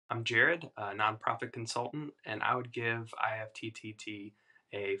I'm Jared, a nonprofit consultant, and I would give IFTTT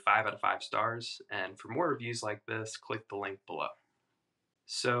a 5 out of 5 stars. And for more reviews like this, click the link below.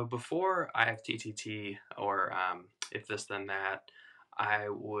 So before IFTTT or if this then that, I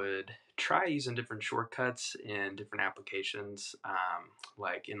would try using different shortcuts in different applications,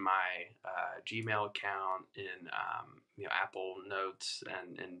 like in my Gmail account, in Apple Notes,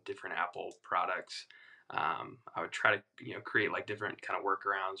 and in different Apple products. I would try to create like different kind of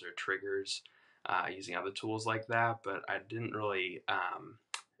workarounds or triggers using other tools like that, but I didn't really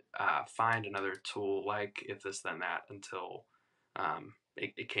find another tool like if this then that until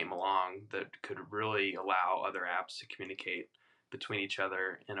it came along that could really allow other apps to communicate between each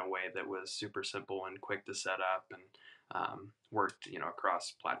other in a way that was super simple and quick to set up and worked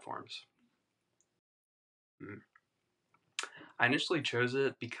across platforms. Mm. I initially chose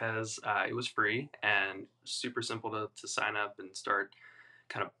it because it was free and super simple to sign up and start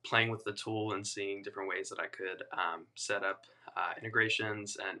kind of playing with the tool and seeing different ways that I could set up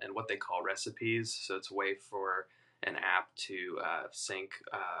integrations and what they call recipes. So it's a way for an app to sync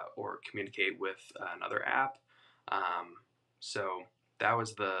or communicate with another app. Um, so that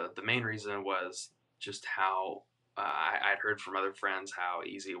was the main reason, was just how I'd heard from other friends how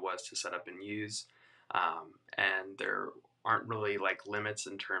easy it was to set up and use. And there aren't really like limits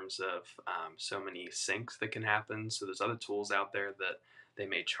in terms of so many syncs that can happen. So there's other tools out there that they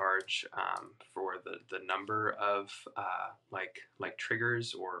may charge for the number of like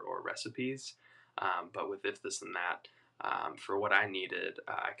triggers or recipes. But with if this and that, for what I needed,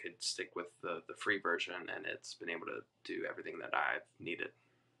 I could stick with the free version, and it's been able to do everything that I've needed.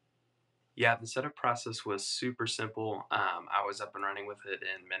 Yeah, the setup process was super simple. I was up and running with it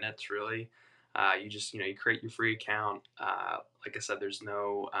in minutes, really. You just, you create your free account. Like I said, there's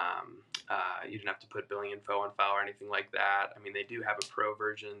no, you didn't have to put billing info on file or anything like that. I mean, they do have a pro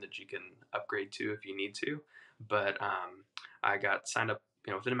version that you can upgrade to if you need to, but I got signed up,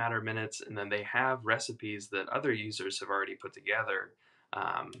 within a matter of minutes, and then they have recipes that other users have already put together.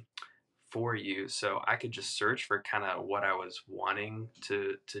 Um, for you. So I could just search for kind of what I was wanting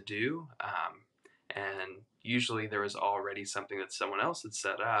to do. And usually there was already something that someone else had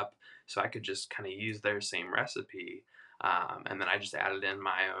set up. So I could just kind of use their same recipe. And then I just added in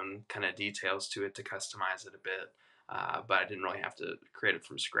my own kind of details to it to customize it a bit. But I didn't really have to create it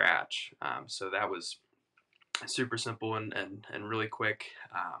from scratch. So that was super simple and really quick.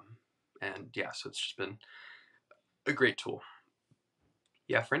 And yeah, so it's just been a great tool.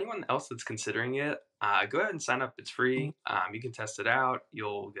 Yeah, for anyone else that's considering it, go ahead and sign up. It's free. You can test it out.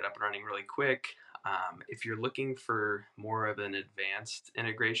 You'll get up and running really quick. If you're looking for more of an advanced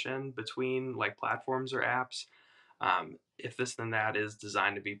integration between like platforms or apps, if this then that is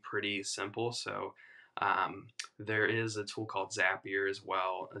designed to be pretty simple. So um, there is a tool called Zapier as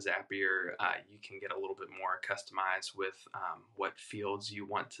well. Zapier, you can get a little bit more customized with what fields you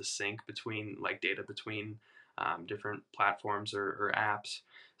want to sync between, like data between different platforms or apps.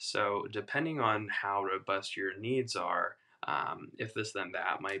 So depending on how robust your needs are, if this then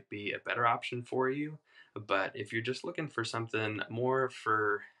that might be a better option for you. But if you're just looking for something more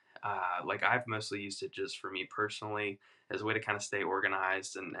for like I've mostly used it just for me personally as a way to kind of stay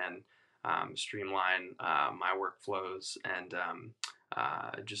organized and streamline my workflows and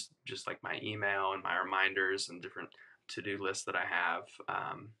just like my email and my reminders and different to-do lists that I have,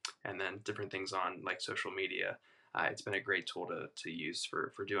 and then different things on like social media. It's been a great tool to use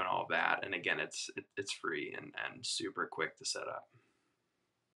for doing all of that. And again, it's free and super quick to set up.